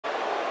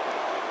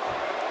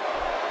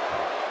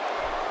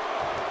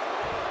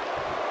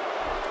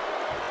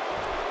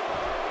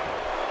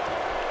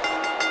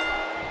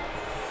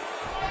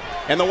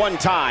And the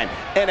one-time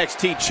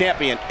NXT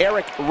champion,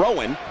 Erick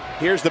Rowan,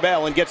 hears the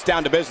bell and gets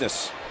down to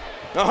business.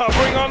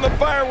 Bring on the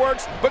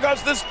fireworks,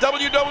 because this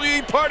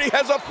WWE party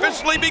has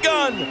officially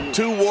begun.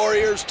 Two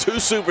warriors, two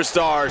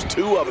superstars,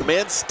 two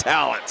immense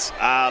talents.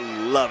 I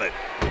love it.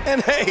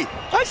 And hey,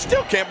 I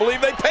still can't believe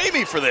they pay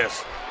me for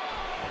this.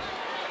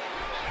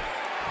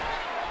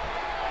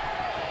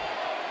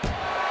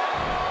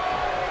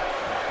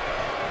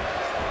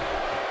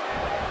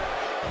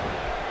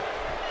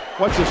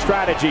 What's the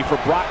strategy for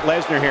Brock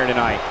Lesnar here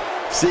tonight?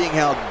 Seeing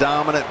how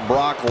dominant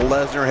Brock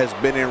Lesnar has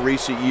been in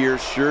recent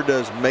years sure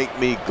does make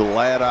me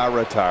glad I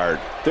retired.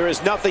 There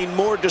is nothing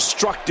more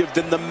destructive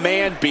than the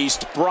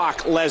man-beast, Brock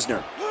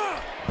Lesnar.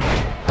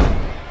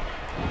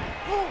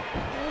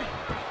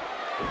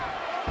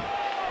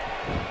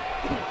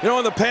 You know,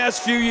 in the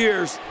past few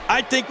years,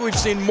 I think we've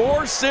seen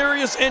more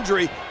serious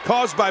injury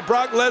caused by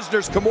Brock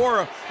Lesnar's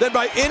Kimura than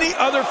by any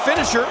other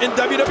finisher in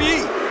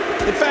WWE.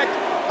 In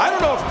fact, I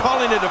don't know if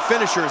calling it a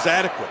finisher is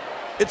adequate.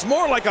 It's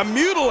more like a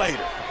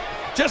mutilator.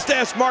 Just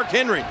ask Mark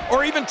Henry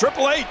or even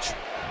Triple H.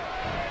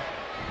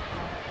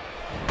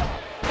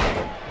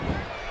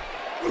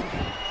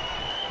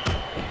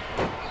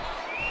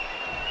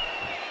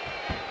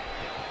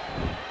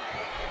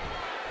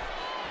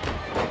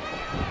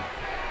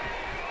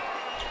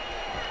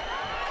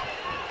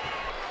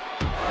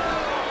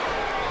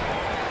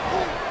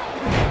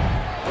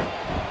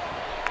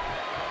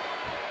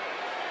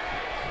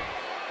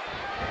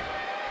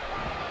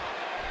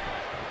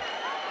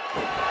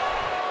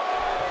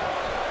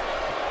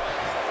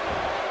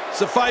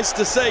 Suffice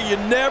to say, you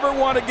never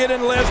want to get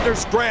in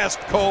Lesnar's grasp,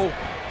 Cole.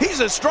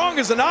 He's as strong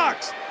as an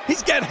ox.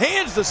 He's got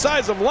hands the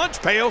size of lunch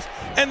pails,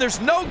 and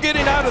there's no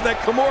getting out of that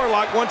Kimura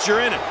lock once you're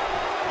in it.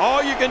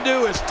 All you can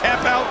do is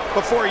tap out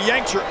before he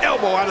yanks your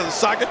elbow out of the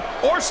socket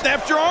or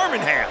snaps your arm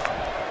in half.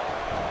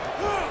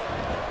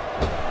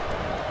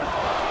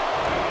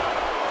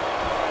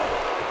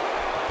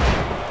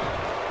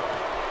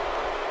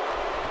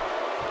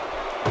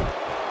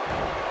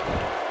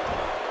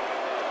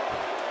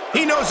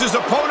 He knows his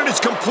opponent is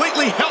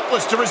completely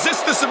helpless to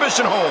resist the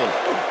submission hold.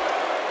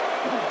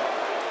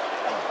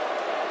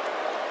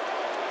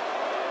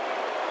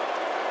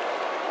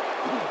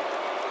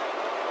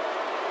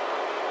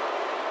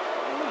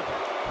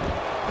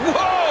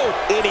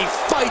 Whoa! And he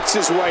fights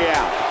his way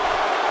out.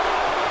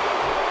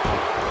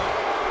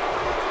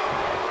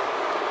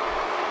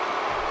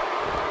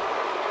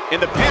 In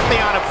the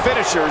pantheon of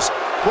finishers,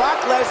 Brock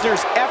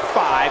Lesnar's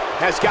F5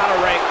 has got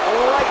to rank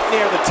right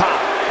near the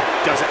top.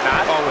 Does it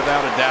not? Oh,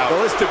 without a doubt.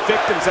 The list of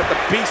victims that the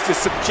Beast is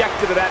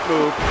subjected to that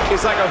move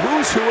is like a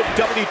who's who of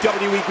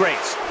WWE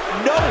greats.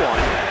 No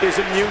one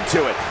is immune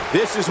to it.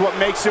 This is what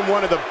makes him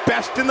one of the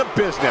best in the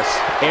business.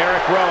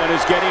 Erick Rowan is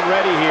getting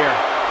ready here.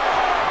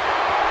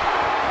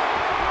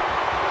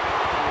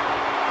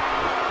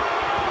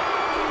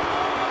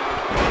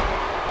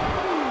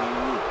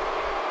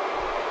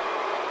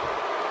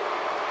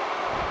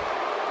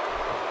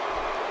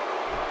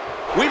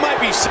 We might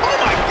be... Oh,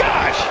 my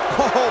gosh!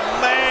 Oh,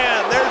 man.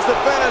 There's the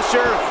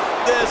finisher.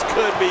 This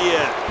could be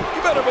it.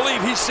 You better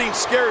believe he's seen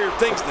scarier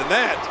things than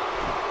that.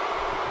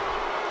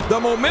 The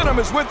momentum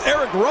is with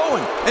Erick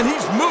Rowan, and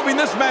he's moving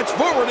this match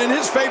forward in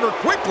his favor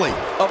quickly.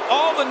 Of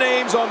all the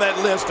names on that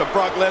list of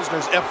Brock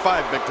Lesnar's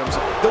F5 victims,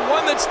 the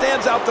one that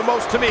stands out the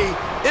most to me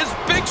is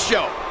Big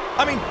Show.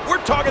 I mean, we're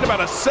talking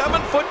about a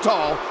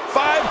 7-foot-tall,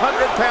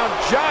 500-pound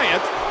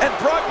giant, and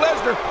Brock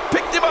Lesnar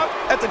picked him up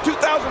at the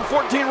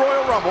 2014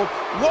 Royal Rumble,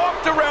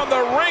 walked around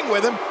the ring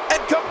with him, and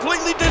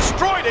completely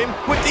destroyed him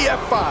with the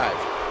F5.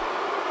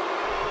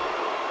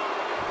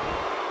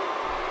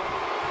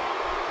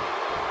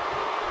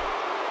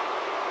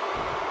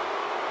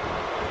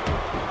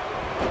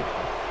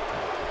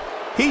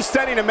 He's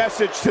sending a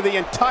message to the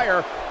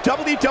entire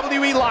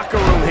WWE locker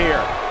room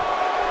here.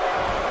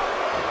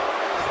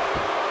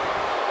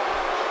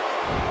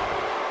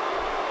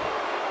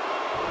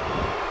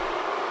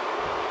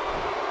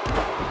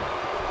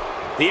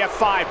 The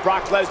F5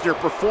 Brock Lesnar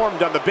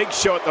performed on the Big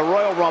Show at the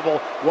Royal Rumble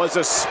was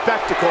a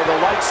spectacle, the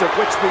likes of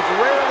which we've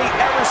rarely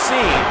ever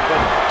seen. But,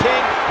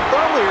 King,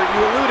 earlier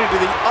you alluded to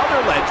the other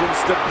legends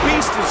the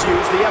Beast has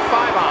used the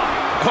F5 on.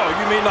 Oh,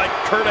 you mean like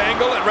Kurt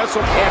Angle at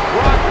WrestleMania? And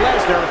Brock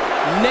Lesnar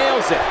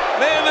nails it.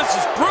 Man, this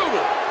is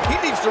brutal. He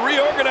needs to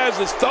reorganize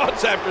his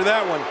thoughts after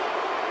that one.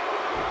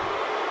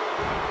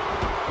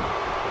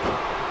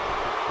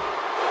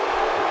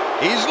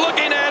 He's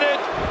looking at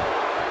it.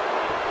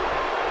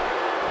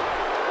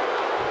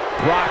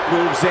 Brock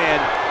moves in.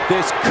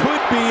 This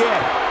could be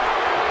it.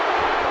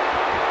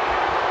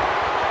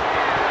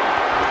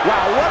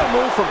 Wow, what a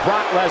move from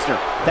Brock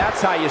Lesnar. That's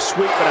how you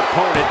sweep an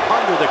opponent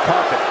under the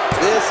carpet.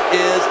 This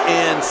is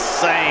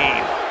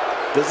insane.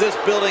 Does this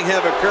building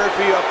have a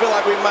curfew? I feel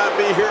like we might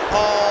be here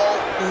all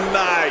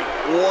night.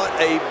 What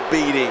a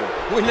beating.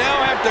 We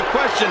now have to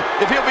question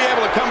if he'll be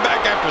able to come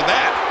back after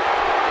that.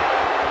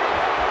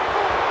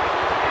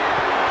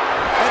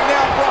 And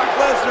now Brock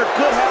Lesnar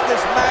could have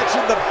this match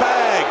in the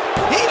bag.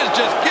 He is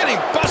just getting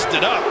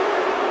busted up.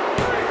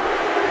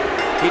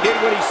 He did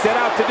what he set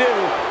out to do,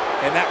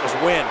 and that was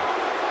win.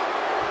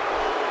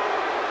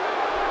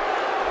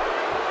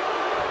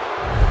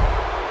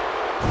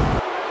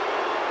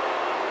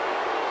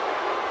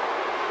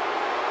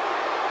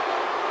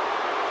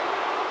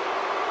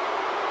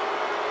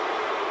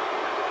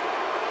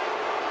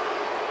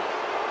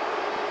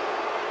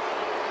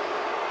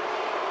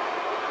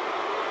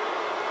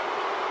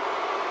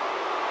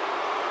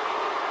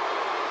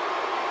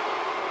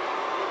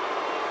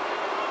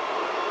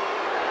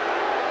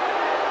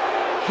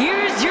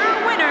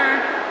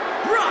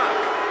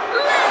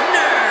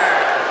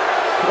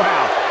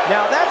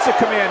 Now that's a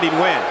commanding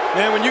win.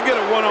 Man, when you get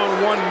a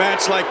one-on-one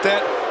match like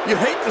that, you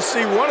hate to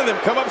see one of them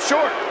come up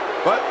short.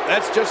 But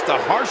that's just the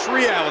harsh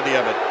reality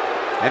of it.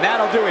 And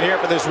that'll do it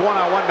here for this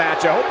one-on-one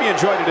match. I hope you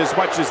enjoyed it as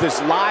much as this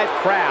live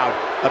crowd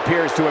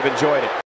appears to have enjoyed it.